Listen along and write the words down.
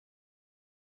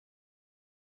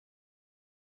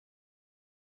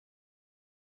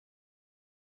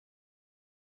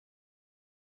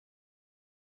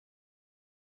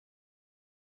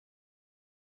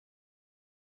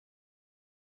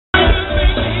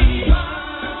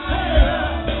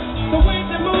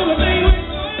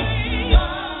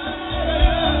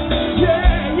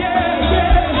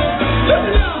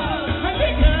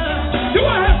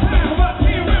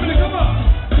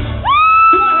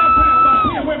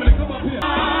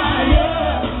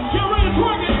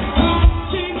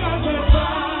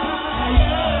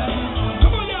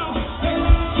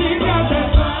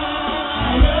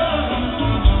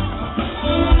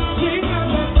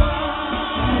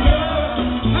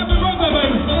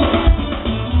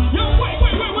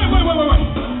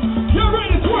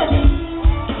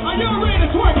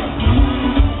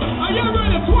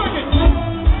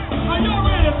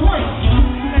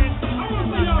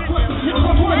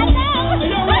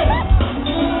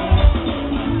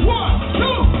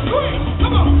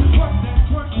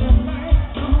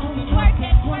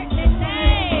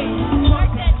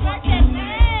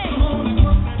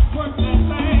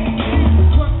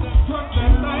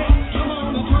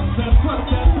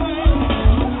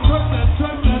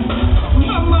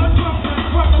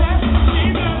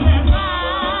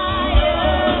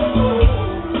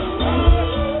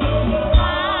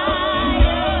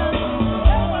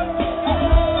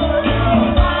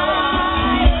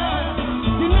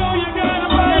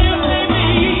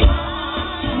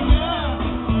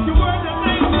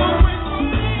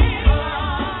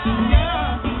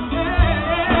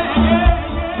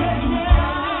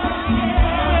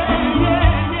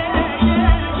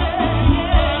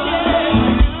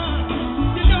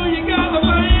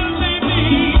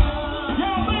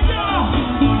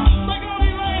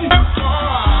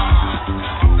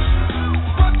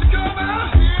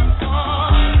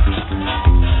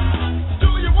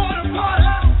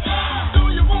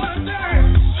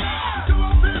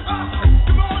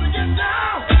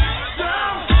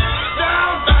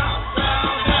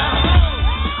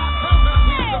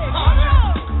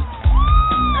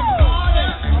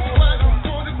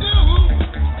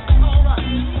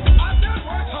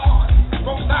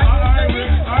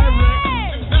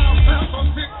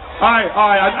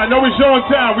I know we're showing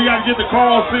time. We got to get the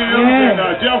Carl Sims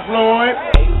and Jeff Floyd.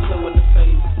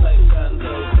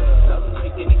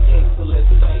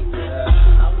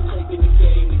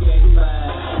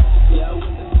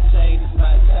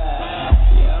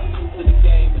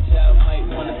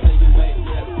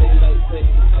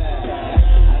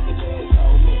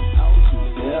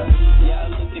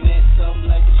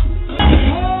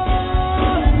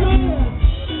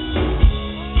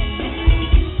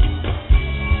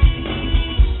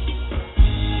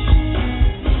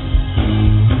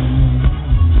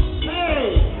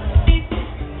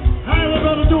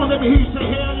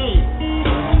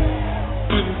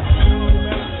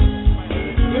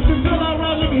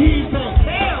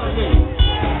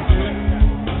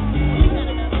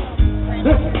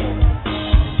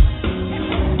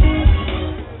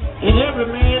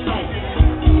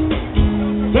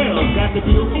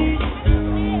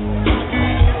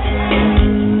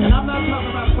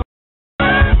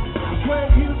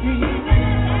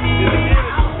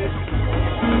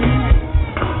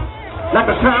 Like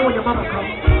the time when your mother comes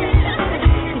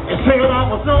and said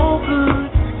I was no good.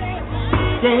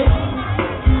 Yeah,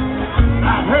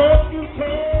 I heard you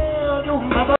tell your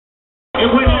mother, and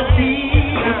when I see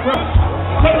the front,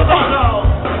 take it back, y'all.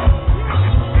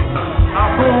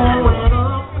 I'm going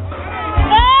up.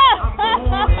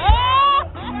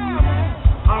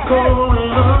 I'm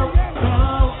going up.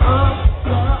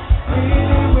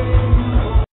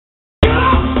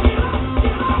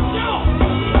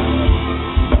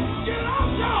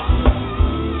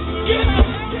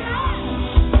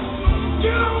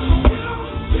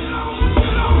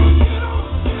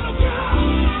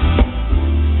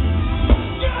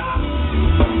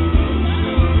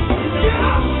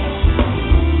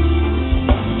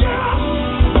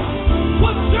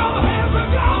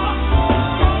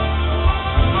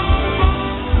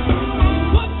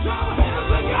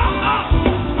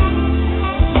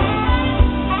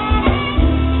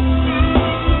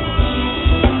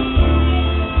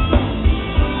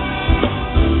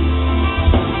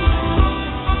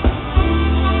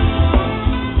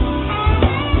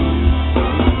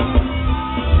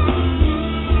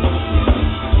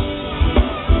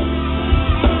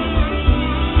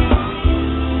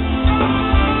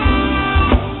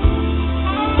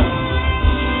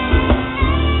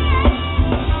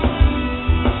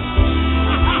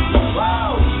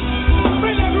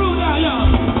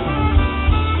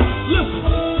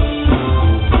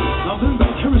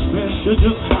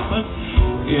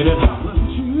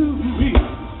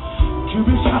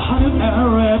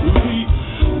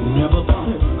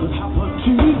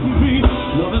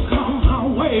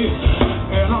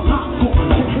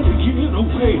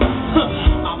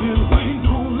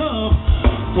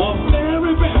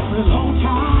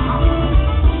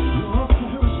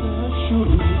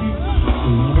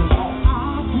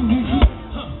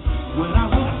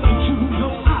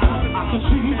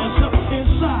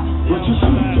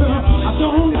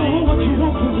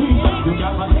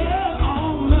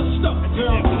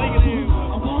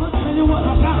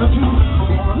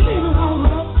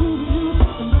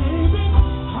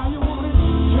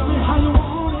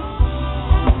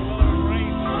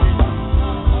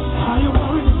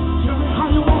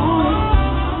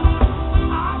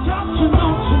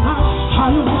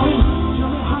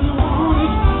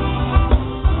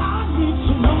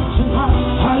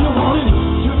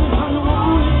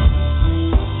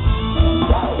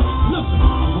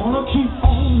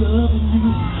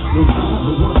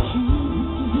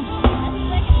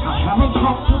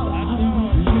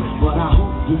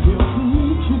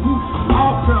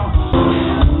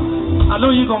 I know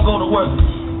you're gonna go to work.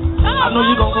 I know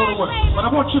you're gonna go to work. But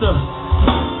I want you to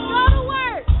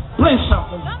play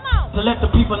something to let the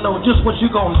people know just what you're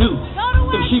gonna do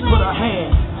if she put her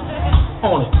hand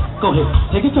on it. Go ahead.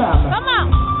 Take your time now. Come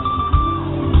on.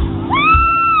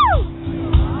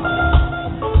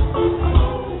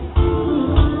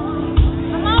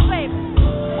 Come on, baby.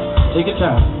 Take your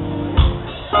time.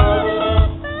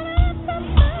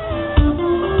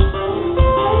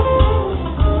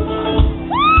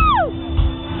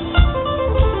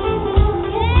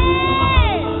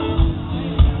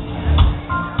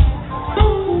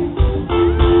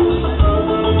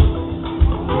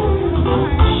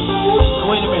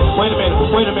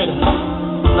 Wait a minute.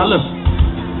 Now listen.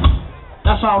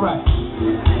 That's all right.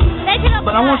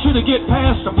 But I want you to get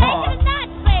past the part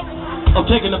of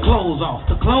taking the clothes off.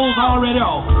 The clothes are already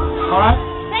off. All right?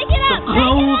 The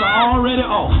clothes are already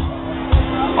off.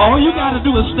 All you got to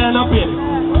do is stand up in it.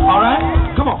 All right?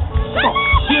 Come on. Come on.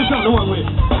 Here's something to work with.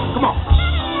 Come on.